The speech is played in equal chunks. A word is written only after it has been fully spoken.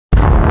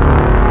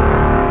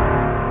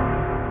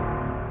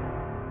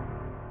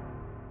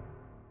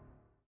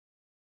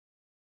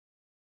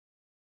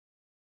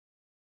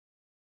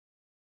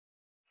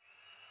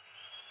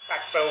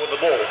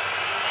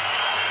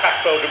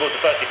Kpakpo dribbles the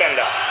first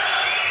defender.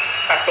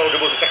 Kpakpo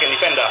dribbles the second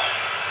defender.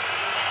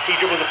 He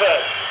dribbles the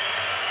third.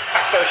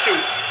 Kpakpo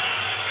shoots.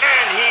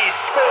 And he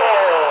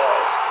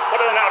scores!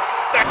 What an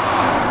outstanding...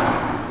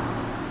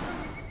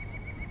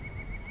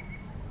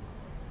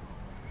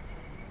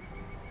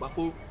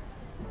 Kpakpo,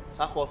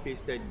 Sako face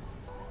steady.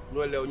 No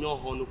le onyo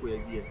hono ko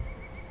ye.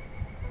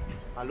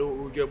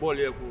 Allo o ge ball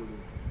e ko.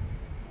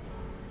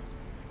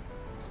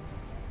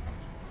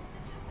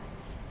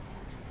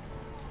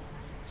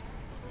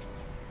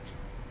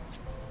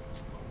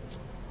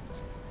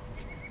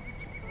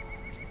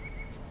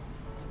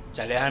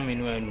 Chale han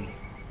minu enu.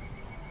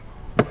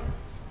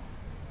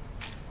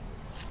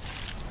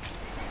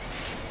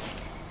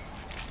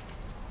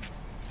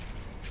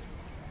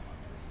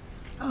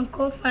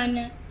 Uncle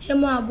Fana,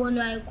 hemo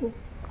abono aiko.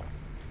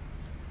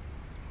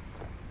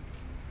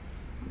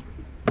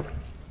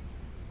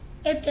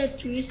 Ete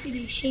 3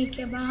 cities,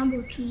 shinke ba hambo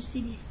 2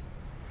 cities.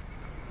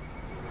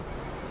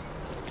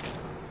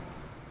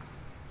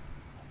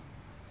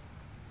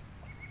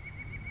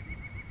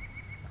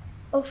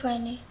 O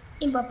Fana,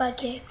 in papa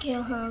ke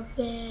hon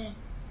fe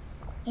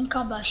in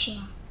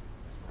kabashin.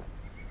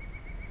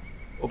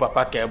 O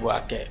papa ke bo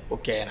ake o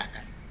ke na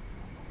kan.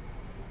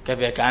 Ke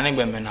be kan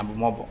gbe me na bo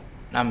mobo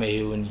na me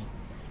he oni.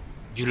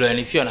 Julo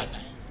ni fi ona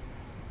kan.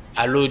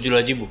 Allo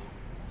julo jibo.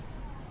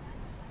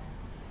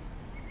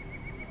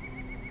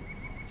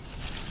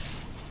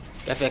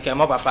 Ke fe ke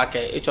mo papa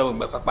ke e cho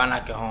gbe papa na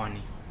ke hon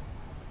ni.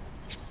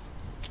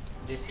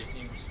 This is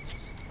irresponsible.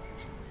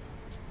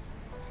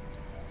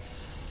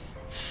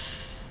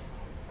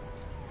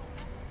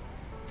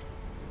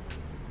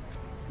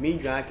 Mi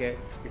dranke,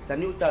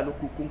 isani uta no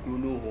kukunkuru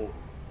no ho.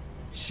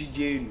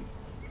 Shijenu.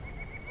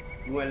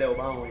 No le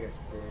oba ho yes.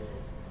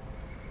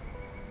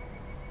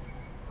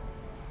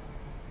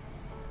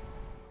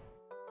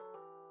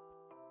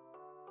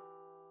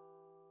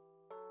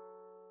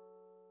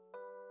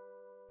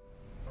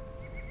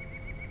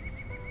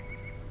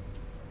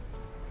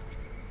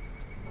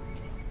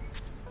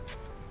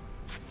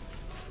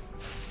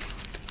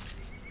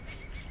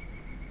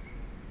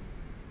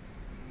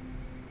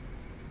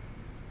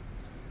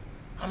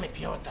 I'm a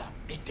Piota,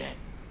 big day.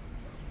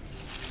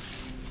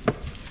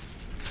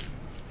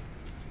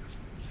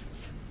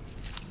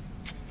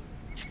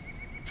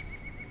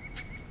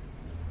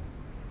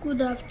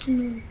 Good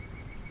afternoon.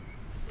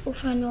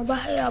 Ufano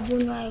bahaya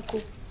abono aiko.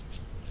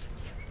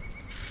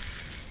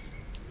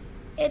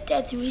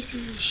 Ete 3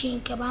 cities,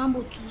 shinke ba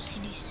hambo 2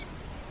 cities.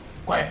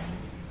 Quiet.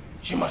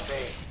 She must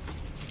say.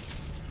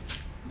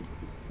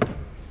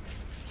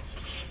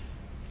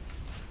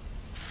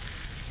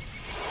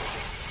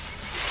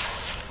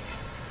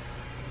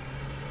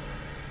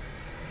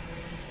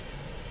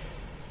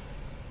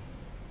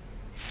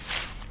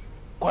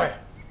 Quiet.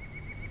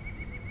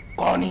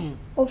 Connie.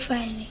 O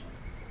fine.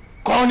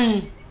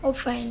 Connie. O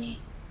fine.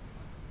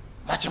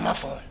 Match my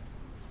phone.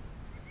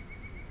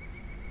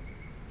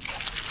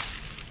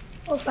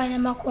 O fine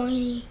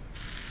makoni.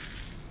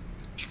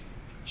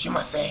 She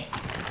must say.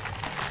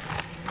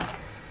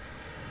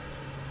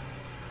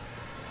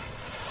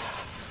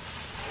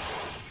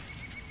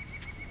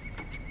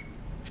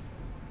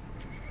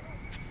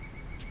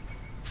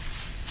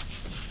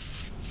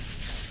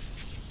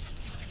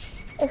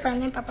 O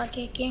fine papa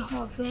keke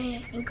hon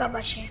fe in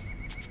kabashin.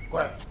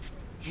 Quiet.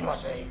 She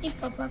must say. In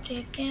papa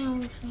keke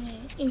hon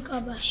fe in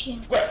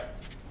kabashin. Quiet.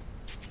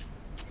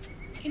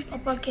 In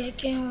papa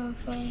keke hon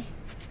fe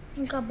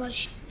in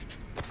kabashin.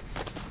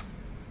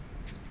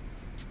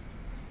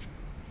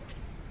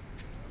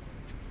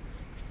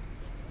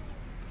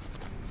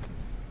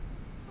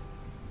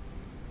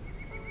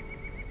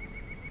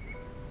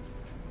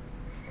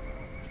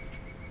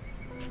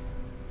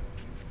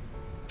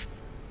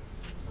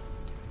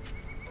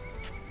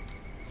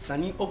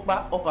 Sani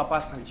okpa o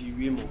papa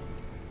sanjiwemo.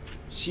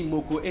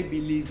 Shimoko e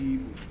believe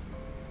you.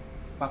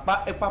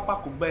 Papa e papa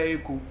ko gba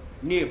eko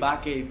ni e ba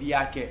ke bi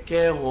ake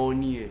ke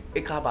hon ni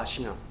e ka ba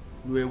shian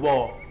no e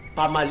wo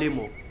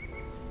pamalemo.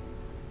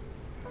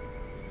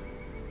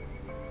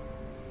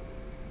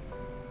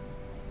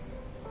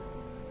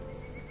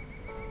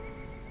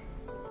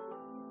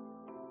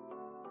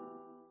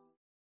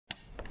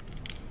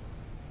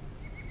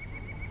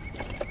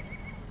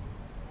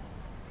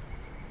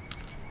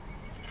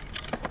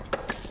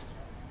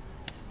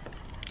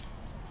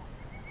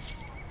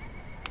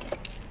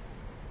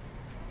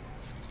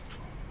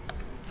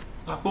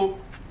 Kpakpo,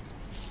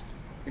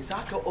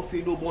 Isaka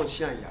ofe no bon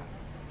shan ya.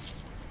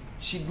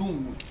 She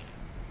do.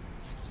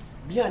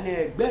 Bien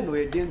egbe no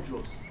e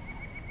dangerous.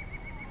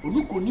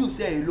 Onuko ni o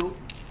se hello.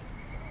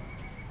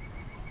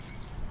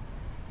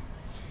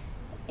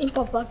 In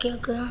papa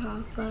keke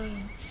hon fe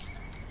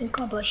in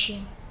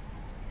kabashin.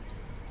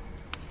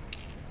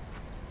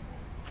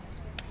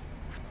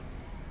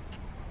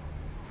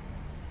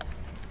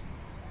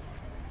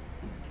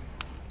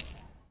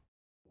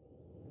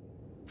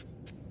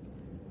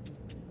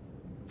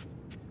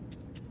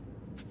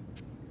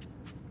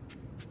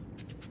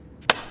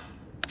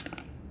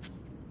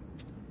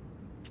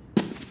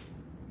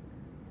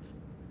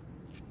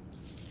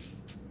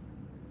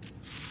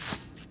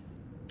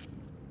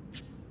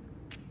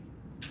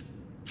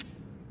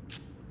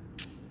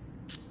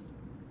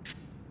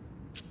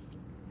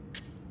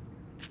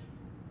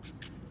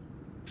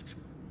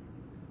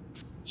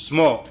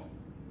 Small.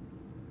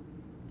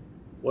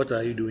 What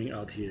are you doing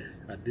out here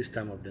at this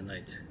time of the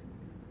night?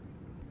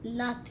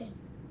 Nothing.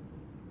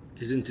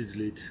 Isn't it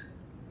late?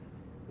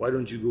 Why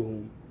don't you go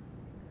home?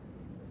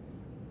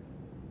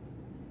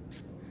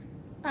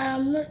 I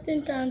am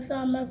wasting time,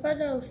 so my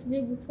father will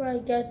sleep before I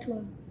get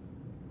home.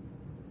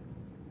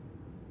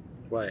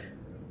 Why?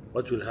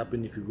 What will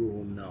happen if you go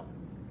home now?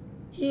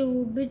 He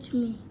will beat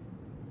me.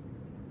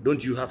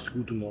 Don't you have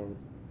school tomorrow?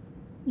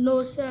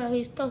 No, sir.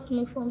 He stopped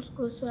me from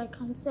school so I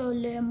can sell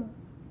lemon.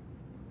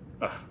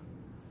 Ah,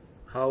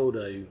 how old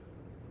are you?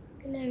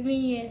 11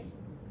 years.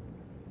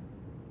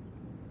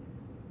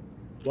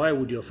 Why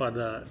would your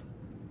father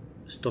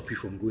stop you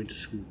from going to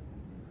school?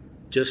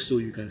 Just so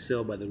you can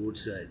sell by the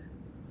roadside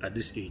at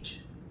this age?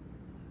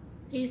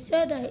 He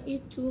said I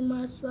eat too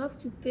much, so I have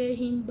to pay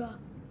him back.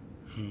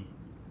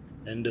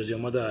 And does your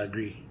mother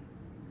agree?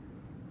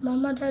 My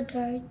mother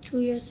died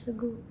 2 years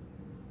ago.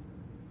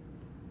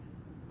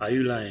 Are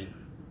you lying?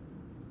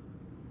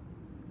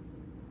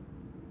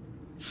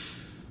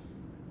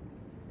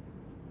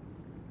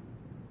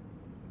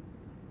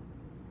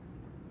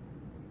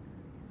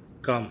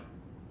 Come.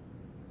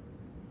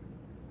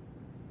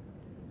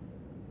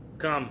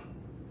 Come.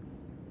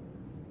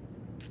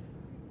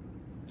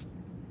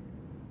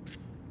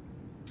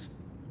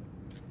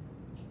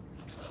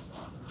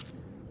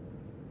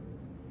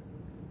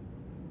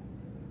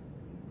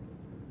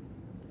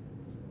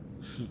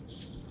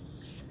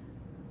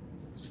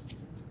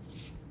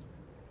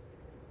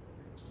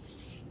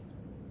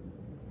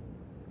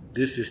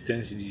 This is 10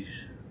 cedis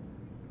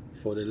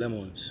for the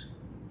lemons.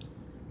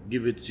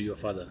 Give it to your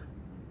father.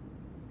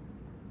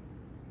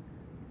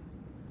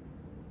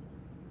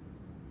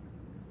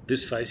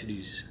 This 5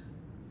 cedis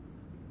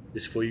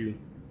is for you.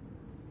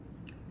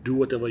 Do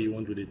whatever you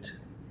want with it,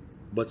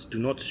 but do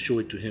not show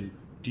it to him.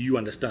 Do you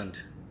understand?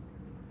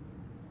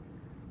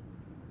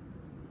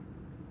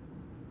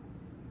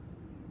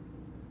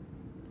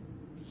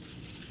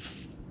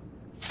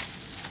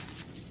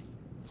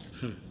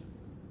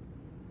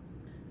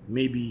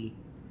 Maybe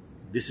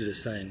this is a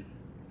sign.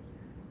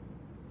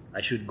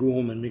 I should go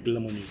home and make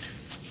lemonade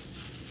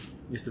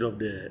instead of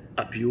the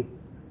apio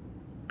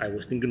I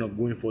was thinking of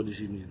going for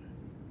this evening.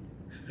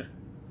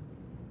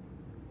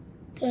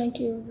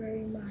 Thank you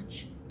very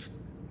much.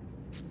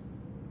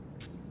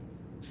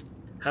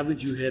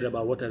 Haven't you heard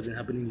about what has been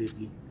happening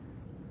lately?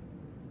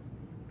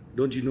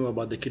 Don't you know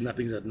about the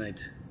kidnappings at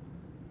night?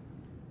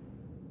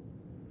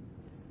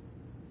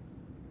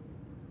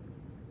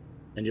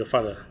 And your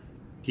father,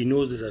 he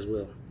knows this as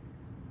well.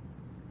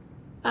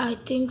 I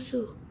think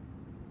so.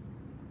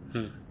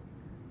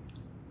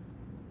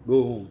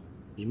 Go home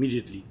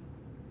immediately.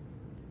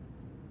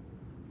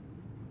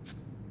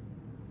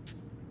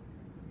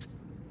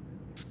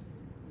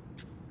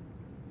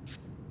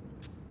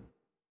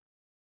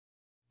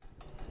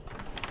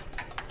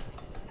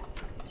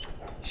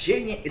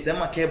 Shenye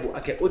isema kebo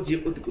ake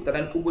oje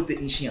otukutara n'ogote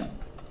inshian.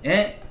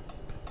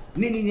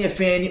 Nini ne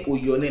feni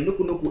oyone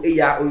noku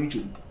eya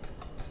oyichu.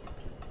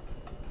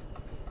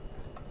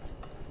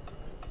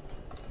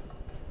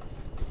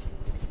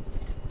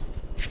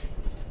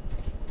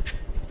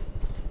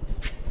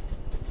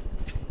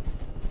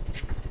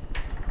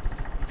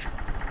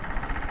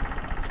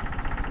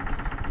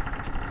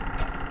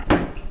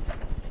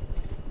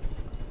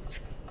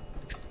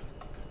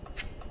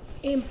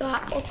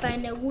 Impa offer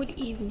a good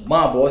evening.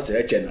 Ma boss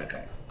eche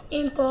nakai.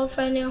 Impa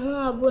offer a ho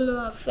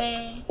abono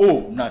affair.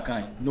 Oh,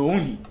 nakai. No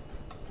unhi.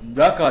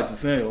 Braka tu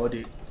fen yo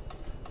de.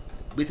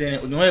 Bitene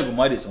onyo ego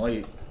ma de so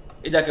ye.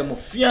 Eja ke mo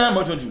fian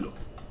mo tonjulo.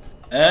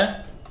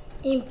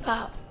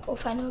 Impa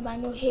offer no ba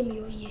no hem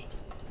yo ye.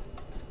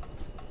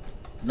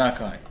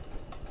 Nakai.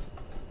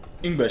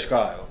 English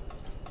ka yo.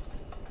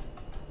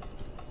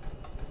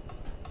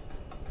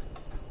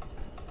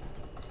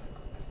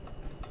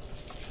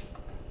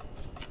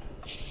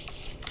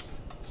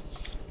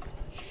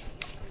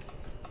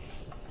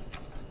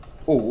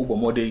 Oh, ubo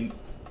modern.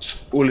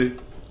 Ole.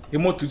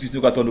 Hemo tutis no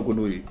katon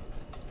no ye.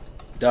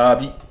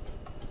 Dabi.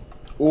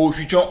 Oh,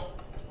 future.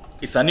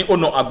 Isani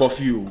ono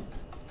agbofi o.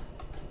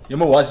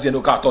 Yemo was je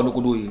no katon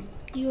no ye.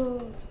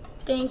 Yo,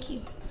 thank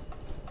you.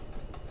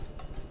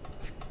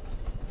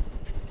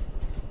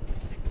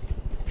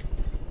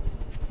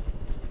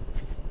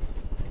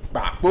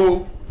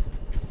 Kpakpo.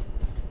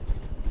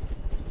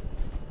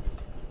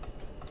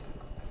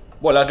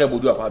 Bola ke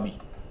boju apabi.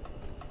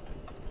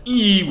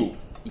 Ibo.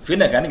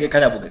 Ifena gani ke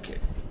kanya bugeke.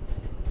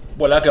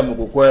 Bola ke mo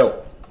kokwe.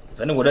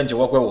 Sani wodan che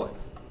wakwe wo.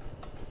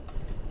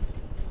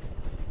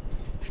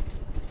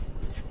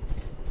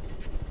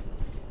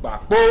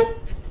 Kpakpo.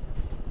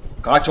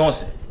 Ka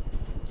chance.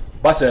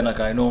 Base na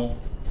kai no.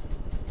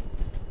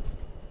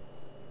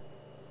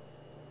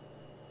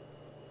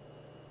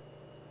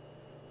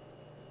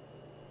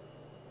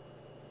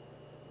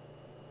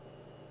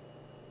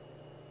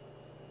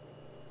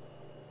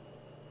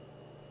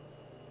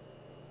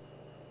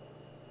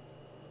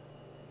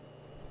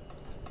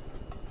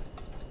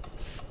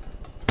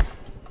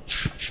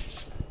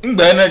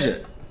 Ngbe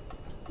eneje.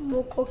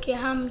 Moko ke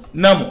ham.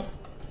 Namo.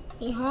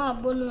 Iho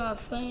abono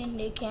affair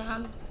ne ke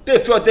ham. Te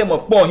feel them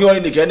upon here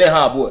in the Gene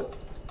Harbor.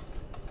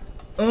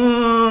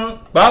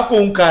 Back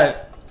on Kai.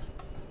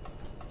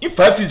 In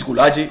 5 6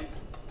 Gulaji.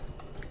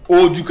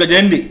 Oju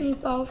Kajende.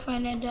 Impa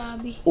ofane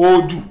dabi.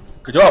 Oju.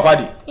 Kajawa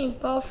Paddy.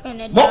 Impa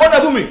ofane dabi. Mo ona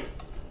bumi.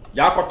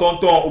 Yako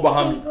tonton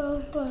Obahami. Impa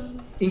ofane.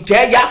 Inke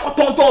yako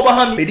tonton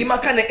Obahami. Bedi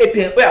makane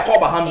eten o yako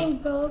Obahami.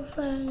 Impa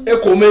ofane.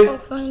 Ekome.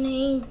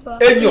 Ofane impa.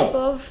 Enyo.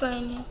 Impa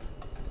ofane.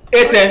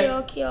 Eten.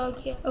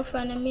 Okay.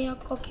 Ofane mi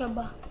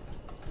akokeba.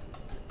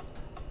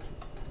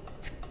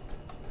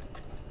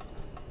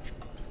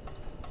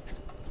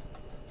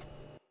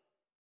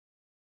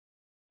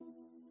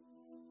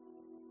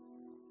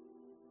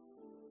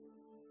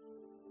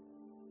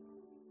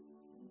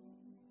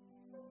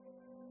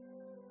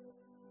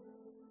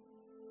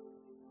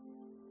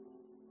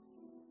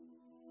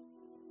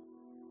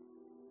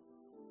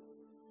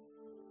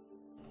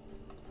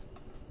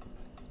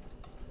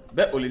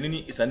 Be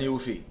olenini isani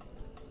ofe.